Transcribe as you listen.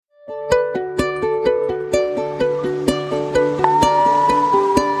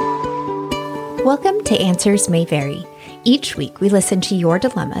Welcome to Answers May Vary. Each week, we listen to your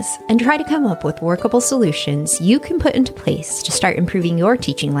dilemmas and try to come up with workable solutions you can put into place to start improving your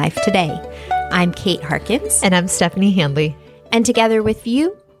teaching life today. I'm Kate Harkins. And I'm Stephanie Handley. And together with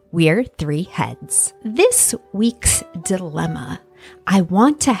you, we're Three Heads. This week's dilemma: I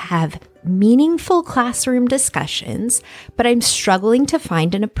want to have meaningful classroom discussions, but I'm struggling to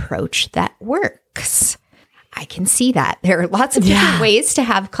find an approach that works. I can see that. There are lots of different ways to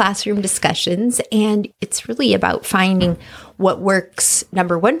have classroom discussions, and it's really about finding what works,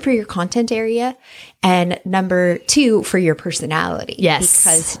 number one, for your content area, and number two, for your personality. Yes.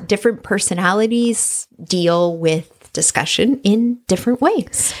 Because different personalities deal with discussion in different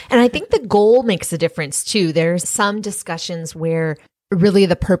ways. And I think the goal makes a difference too. There's some discussions where really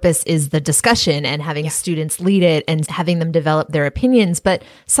the purpose is the discussion and having students lead it and having them develop their opinions. But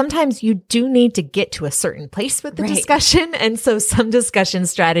sometimes you do need to get to a certain place with the discussion. And so some discussion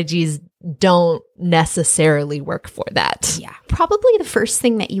strategies don't necessarily work for that. Yeah. Probably the first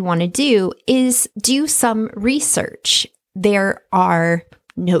thing that you want to do is do some research. There are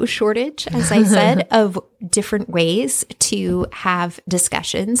no shortage, as I said, of different ways to have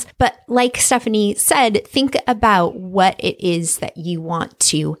discussions. But like Stephanie said, think about what it is that you want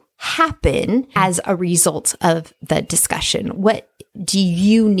to happen as a result of the discussion. What do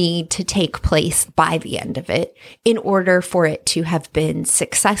you need to take place by the end of it in order for it to have been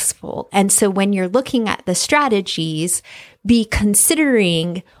successful? And so when you're looking at the strategies, be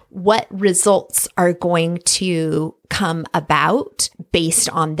considering what results are going to come about based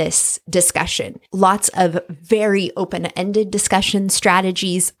on this discussion. Lots of very open-ended discussion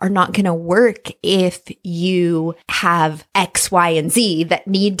strategies are not going to work if you have X, Y, and Z that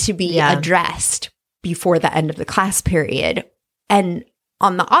need to be addressed before the end of the class period. And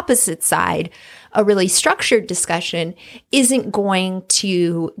on the opposite side, a really structured discussion isn't going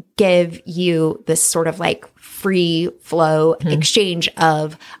to give you this sort of like free flow exchange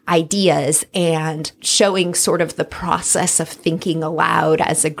of ideas and showing sort of the process of thinking aloud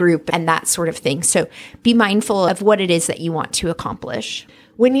as a group and that sort of thing. So be mindful of what it is that you want to accomplish.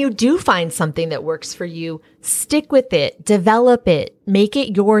 When you do find something that works for you, stick with it, develop it, make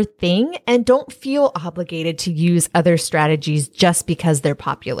it your thing, and don't feel obligated to use other strategies just because they're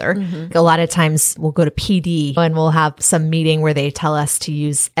popular. A lot of times we'll go to PD and we'll have some meeting where they tell us to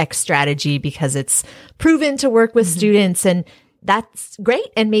use X strategy because it's proven to work with students, and that's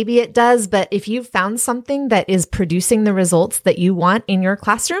great. And maybe it does, but if you've found something that is producing the results that you want in your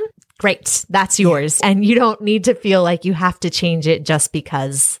classroom, great, that's yours. And you don't need to feel like you have to change it just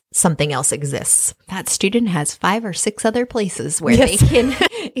because something else exists. That student has 5 or 6 other places where they can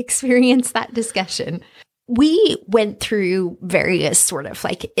experience that discussion. We went through various sort of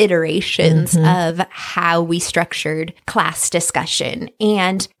like iterations of how we structured class discussion.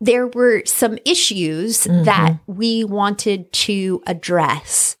 And there were some issues that we wanted to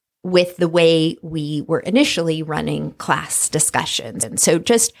address with the way we were initially running class discussions. And so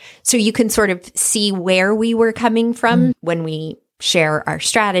just so you can sort of see where we were coming from when we share our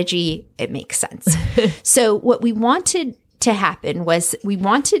strategy, it makes sense. So what we wanted to happen was we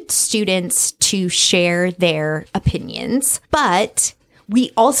wanted students to share their opinions, but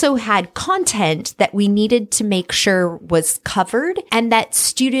we also had content that we needed to make sure was covered and that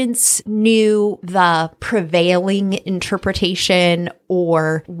students knew the prevailing interpretation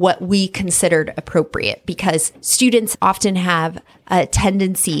or what we considered appropriate, because students often have a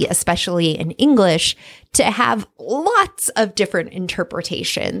tendency, especially in English, to have lots of different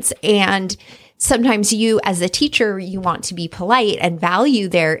interpretations. And sometimes you, as a teacher, you want to be polite and value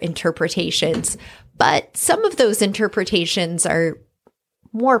their interpretations, but some of those interpretations are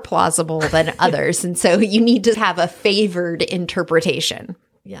more plausible than others. And so you need to have a favored interpretation.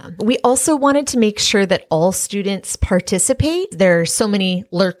 Yeah. We also wanted to make sure that all students participate. There are so many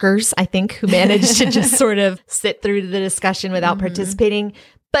lurkers, I think, who manage to just sort of sit through the discussion without participating.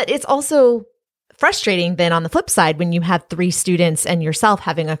 But it's also frustrating then on the flip side when you have 3 students and yourself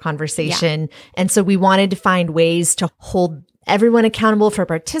having a conversation. And so we wanted to find ways to hold everyone accountable for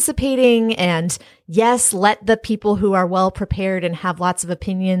participating. And yes, let the people who are well prepared and have lots of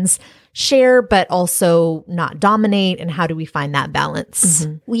opinions share, but also not dominate. And how do we find that balance?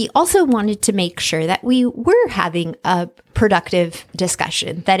 We also wanted to make sure that we were having a productive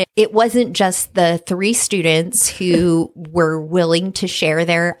discussion, that it wasn't just the 3 students who were willing to share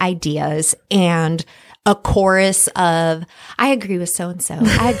their ideas and a chorus of, I agree with so-and-so,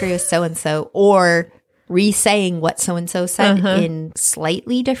 I agree with so-and-so, or re-saying what so-and-so said in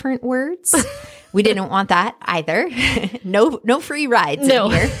slightly different words. We didn't want that either. No free rides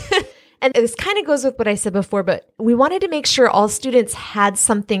in here. And this kind of goes with what I said before, but we wanted to make sure all students had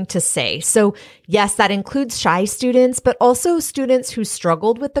something to say. So yes, that includes shy students, but also students who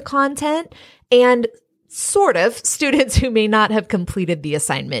struggled with the content and sort of students who may not have completed the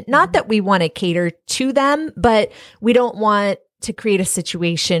assignment. Not that we want to cater to them, but we don't want to create a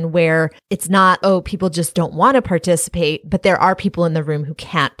situation where it's not, oh, people just don't want to participate, but there are people in the room who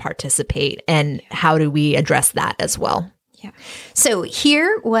can't participate. And how do we address that as well? Yeah. So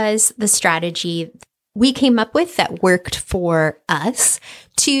here was the strategy we came up with that worked for us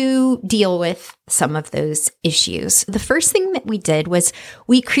to deal with some of those issues. The first thing that we did was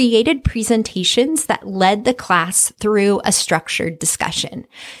we created presentations that led the class through a structured discussion.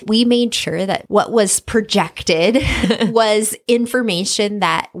 We made sure that what was projected was information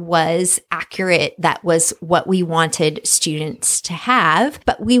that was accurate, that was what we wanted students to have.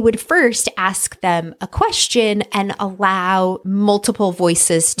 But we would first ask them a question and allow multiple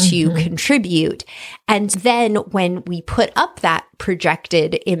voices to contribute. And then when we put up that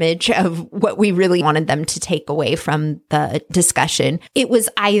projected image of what we really wanted them to take away from the discussion, it was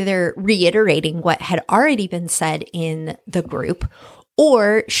either reiterating what had already been said in the group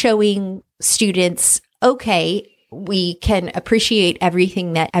or showing students, okay, we can appreciate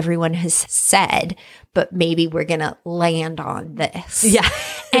everything that everyone has said, but maybe we're going to land on this. Yeah.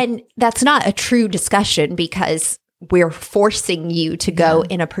 And that's not a true discussion because we're forcing you to go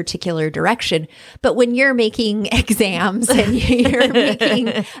in a particular direction. But when you're making exams and you're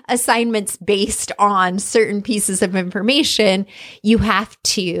making assignments based on certain pieces of information, you have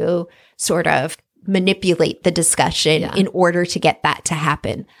to sort of manipulate the discussion in order to get that to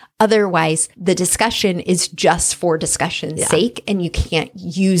happen. Otherwise, the discussion is just for discussion's sake and you can't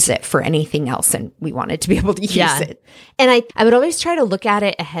use it for anything else. And we wanted to be able to use it. And I would always try to look at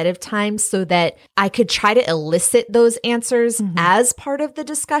it ahead of time so that I could try to elicit those answers as part of the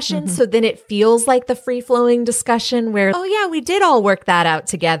discussion. So then it feels like the free-flowing discussion where, oh yeah, we did all work that out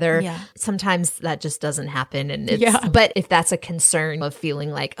together. Yeah. Sometimes that just doesn't happen. And but if that's a concern of feeling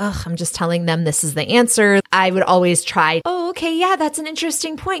like, oh, I'm just telling them this is the answer, I would always try, oh, okay, yeah, that's an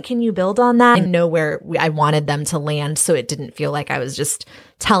interesting point. Can you build on that? And know where I wanted them to land so it didn't feel like I was just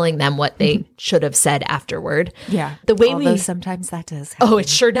telling them what they should have said afterward. Yeah. The way Although sometimes that does happen. Oh, it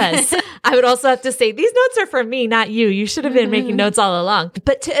sure does. I would also have to say, these notes are for me, not you. You should have been making notes all along.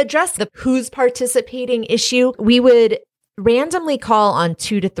 But to address the who's participating issue, we would randomly call on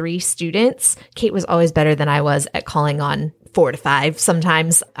 2 to 3 students. Kate was always better than I was at calling on 4 to 5.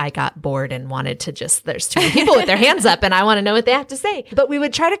 Sometimes I got bored and wanted to just, there's too many people with their hands up and I want to know what they have to say. But we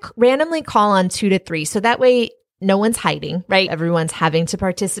would try to randomly call on 2 to 3. So that way, no one's hiding, right? Everyone's having to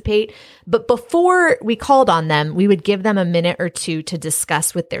participate. But before we called on them, we would give them a minute or two to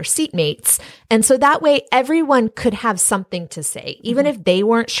discuss with their seatmates. And so that way everyone could have something to say. Even if they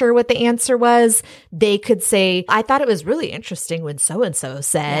weren't sure what the answer was, they could say, I thought it was really interesting when so-and-so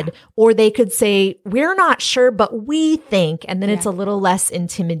said, or they could say, we're not sure, but we think, and then it's a little less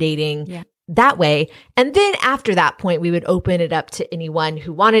intimidating that way. And then after that point, we would open it up to anyone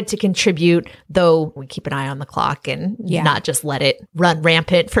who wanted to contribute, though we keep an eye on the clock and not just let it run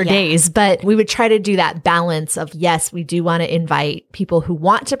rampant for days. But we would try to do that balance of, yes, we do want to invite people who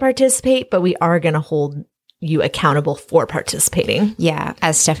want to participate, but we are going to hold you accountable for participating. Yeah.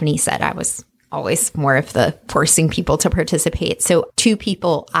 As Stephanie said, I was always more of the forcing people to participate. So 2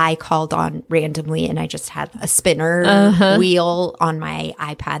 people I called on randomly and I just had a spinner wheel on my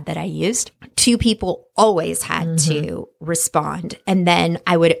iPad that I used. 2 people always had to respond. And then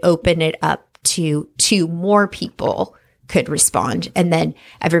I would open it up to 2 more people could respond. And then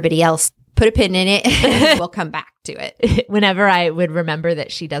everybody else put a pin in it and we'll come back to it. Whenever I would remember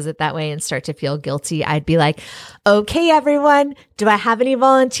that she does it that way and start to feel guilty, I'd be like, okay, everyone, do I have any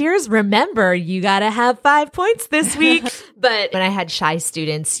volunteers? Remember, you got to have 5 points this week. But when I had shy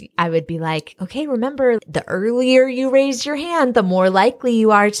students, I would be like, okay, remember, the earlier you raise your hand, the more likely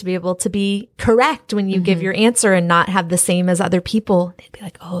you are to be able to be correct when you give your answer and not have the same as other people. They'd be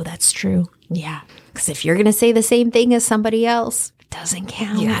like, oh, that's true. Yeah. Because if you're going to say the same thing as somebody else, doesn't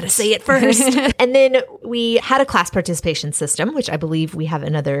count. You got to say it first. And then we had a class participation system, which I believe we have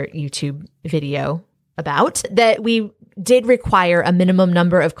another YouTube video about, that we did require a minimum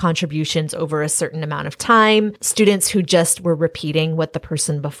number of contributions over a certain amount of time. Students who just were repeating what the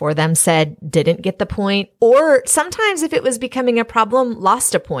person before them said didn't get the point. Or sometimes if it was becoming a problem,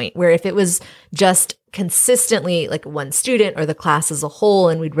 lost a point, where if it was just consistently like one student or the class as a whole,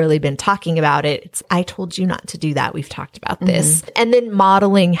 and we'd really been talking about it, it's, I told you not to do that. We've talked about this. And then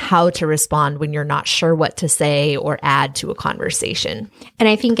modeling how to respond when you're not sure what to say or add to a conversation. And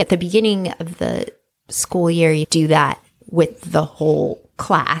I think at the beginning of the school year, you do that with the whole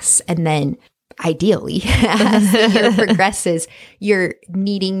class. And then ideally, as the year progresses, you're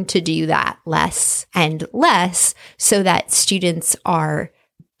needing to do that less and less so that students are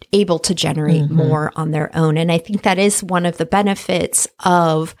able to generate more on their own. And I think that is one of the benefits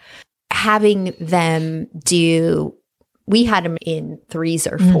of having them do. We had them in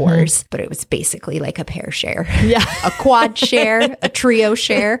 3s or 4s, but it was basically like a pair share, a quad share, a trio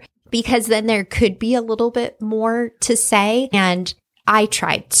share, because then there could be a little bit more to say. And I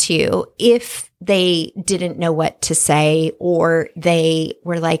tried to, if they didn't know what to say, or they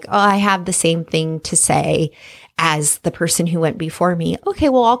were like, oh, I have the same thing to say as the person who went before me. Okay,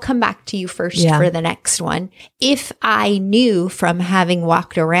 well, I'll come back to you first for the next one. If I knew from having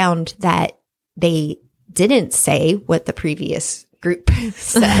walked around that they didn't say what the previous group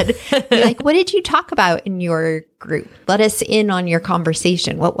said, be like, what did you talk about in your group? Let us in on your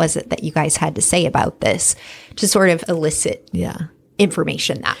conversation. What was it that you guys had to say about this? To sort of elicit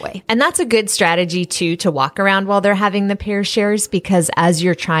information that way. And that's a good strategy too, to walk around while they're having the pair shares, because as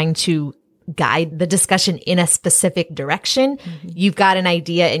you're trying to guide the discussion in a specific direction, you've got an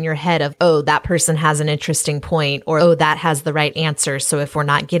idea in your head of, oh, that person has an interesting point, or, oh, that has the right answer. So if we're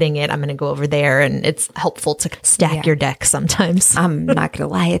not getting it, I'm going to go over there. And it's helpful to stack your deck sometimes. I'm not going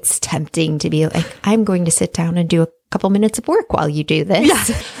to lie. It's tempting to be like, I'm going to sit down and do a couple minutes of work while you do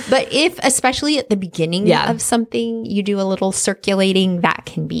this. But if, especially at the beginning of something, you do a little circulating, that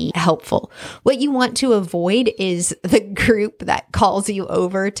can be helpful. What you want to avoid is the group that calls you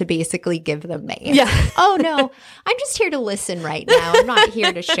over to basically give them the answer. Oh no, I'm just here to listen right now. I'm not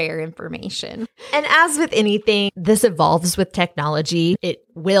here to share information. And as with anything, this evolves with technology. It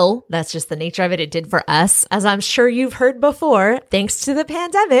will. That's just the nature of it. It did for us. As I'm sure you've heard before, thanks to the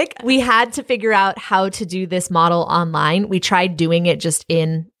pandemic, we had to figure out how to do this model online. We tried doing it just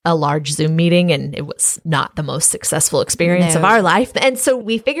in a large Zoom meeting, and it was not the most successful experience of our life. And so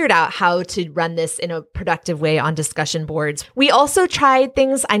we figured out how to run this in a productive way on discussion boards. We also tried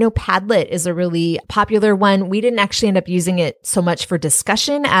things. I know Padlet is a really popular one. We didn't actually end up using it so much for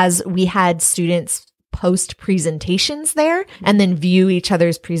discussion as we had students post presentations there and then view each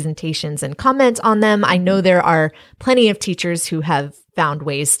other's presentations and comment on them. I know there are plenty of teachers who have found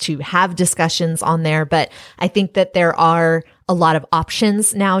ways to have discussions on there, but I think that there are a lot of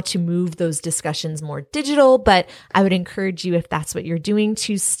options now to move those discussions more digital. But I would encourage you, if that's what you're doing,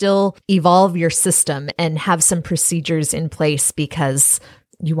 to still evolve your system and have some procedures in place, because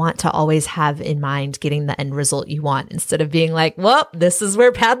you want to always have in mind getting the end result you want instead of being like, well, this is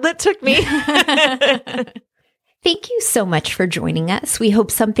where Padlet took me. Thank you so much for joining us. We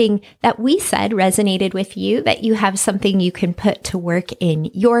hope something that we said resonated with you, that you have something you can put to work in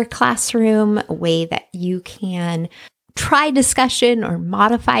your classroom, a way that you can try discussion or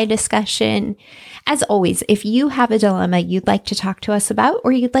modify discussion. As always, if you have a dilemma you'd like to talk to us about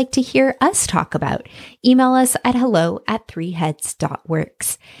or you'd like to hear us talk about, email us at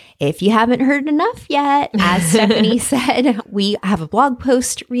hello@threeheads.works. If you haven't heard enough yet, as Stephanie said, we have a blog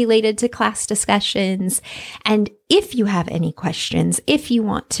post related to class discussions. And if you have any questions, if you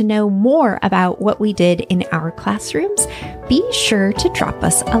want to know more about what we did in our classrooms, be sure to drop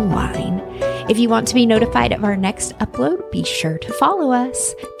us a line. If you want to be notified of our next upload, be sure to follow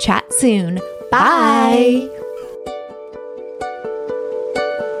us. Chat soon. Bye.